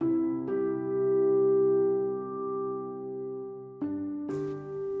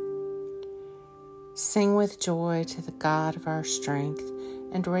Sing with joy to the God of our strength,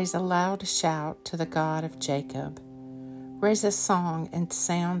 and raise a loud shout to the God of Jacob. Raise a song and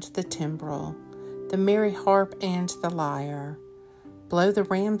sound the timbrel, the merry harp and the lyre. Blow the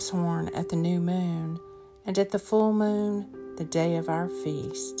ram's horn at the new moon, and at the full moon, the day of our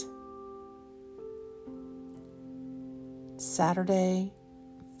feast. Saturday,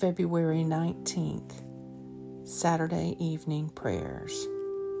 February 19th, Saturday evening prayers.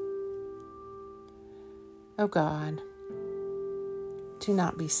 O God, do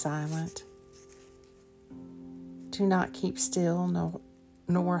not be silent. Do not keep still,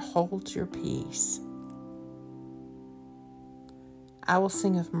 nor hold your peace. I will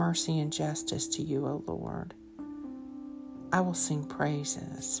sing of mercy and justice to you, O Lord. I will sing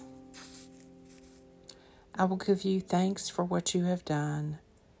praises. I will give you thanks for what you have done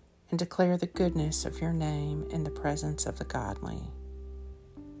and declare the goodness of your name in the presence of the godly.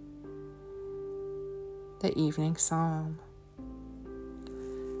 The Evening Psalm.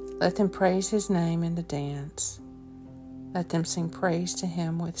 Let them praise his name in the dance. Let them sing praise to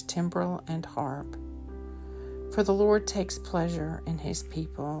him with timbrel and harp. For the Lord takes pleasure in his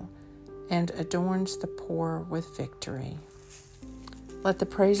people and adorns the poor with victory. Let the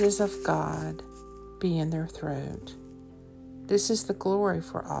praises of God be in their throat. This is the glory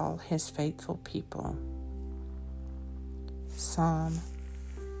for all his faithful people. Psalm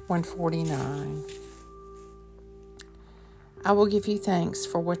 149. I will give you thanks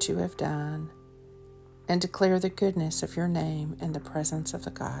for what you have done and declare the goodness of your name in the presence of the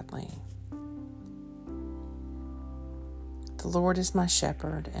godly. The Lord is my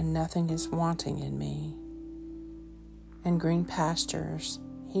shepherd, and nothing is wanting in me. In green pastures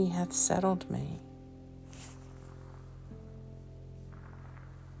he hath settled me.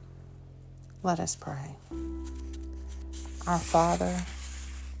 Let us pray. Our Father,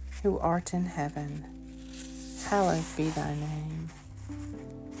 who art in heaven, hallowed be thy name.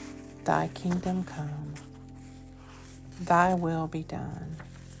 Thy kingdom come. Thy will be done,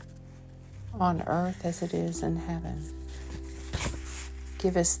 on earth as it is in heaven.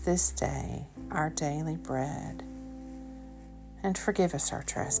 Give us this day our daily bread, and forgive us our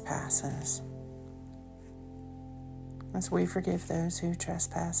trespasses, as we forgive those who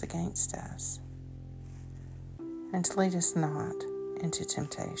trespass against us. And lead us not into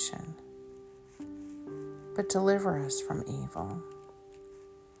temptation, but deliver us from evil.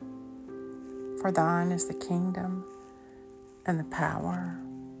 For thine is the kingdom, and the power,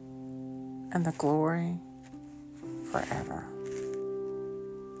 and the glory forever.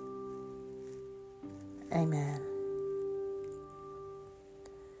 Amen.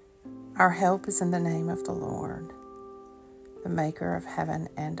 Our help is in the name of the Lord, the maker of heaven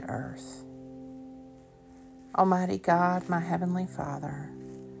and earth. Almighty God, my heavenly Father,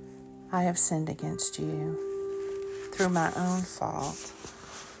 I have sinned against you through my own fault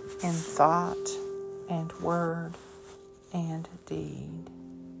in thought and word and deed,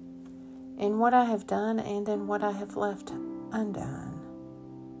 in what I have done and in what I have left undone.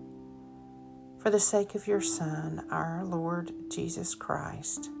 For the sake of your Son, our Lord Jesus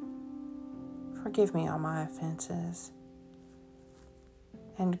Christ, forgive me all my offenses,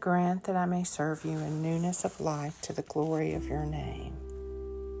 and grant that I may serve you in newness of life to the glory of your name.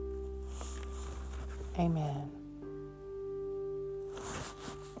 Amen.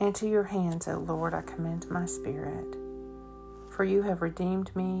 Into your hands, O Lord, I commend my spirit. For you have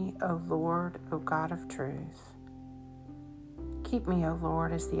redeemed me, O Lord, O God of truth. Keep me, O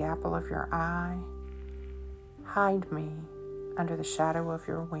Lord, as the apple of your eye. Hide me under the shadow of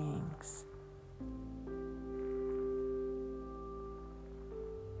your wings.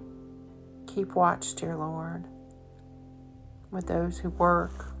 Keep watch, dear Lord, with those who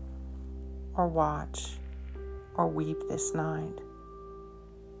work or watch or weep this night,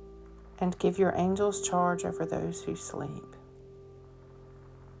 and give your angels charge over those who sleep.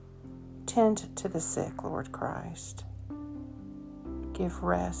 Tend to the sick, Lord Christ. Give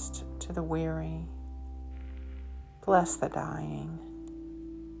rest to the weary. Bless the dying.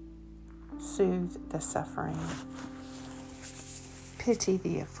 Soothe the suffering. Pity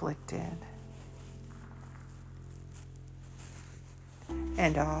the afflicted.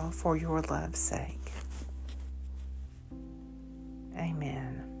 And all for your love's sake.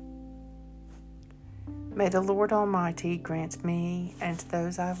 Amen. May the Lord Almighty grant me and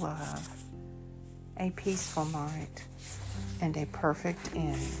those I love a peaceful night and a perfect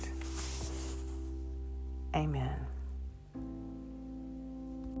end. Amen.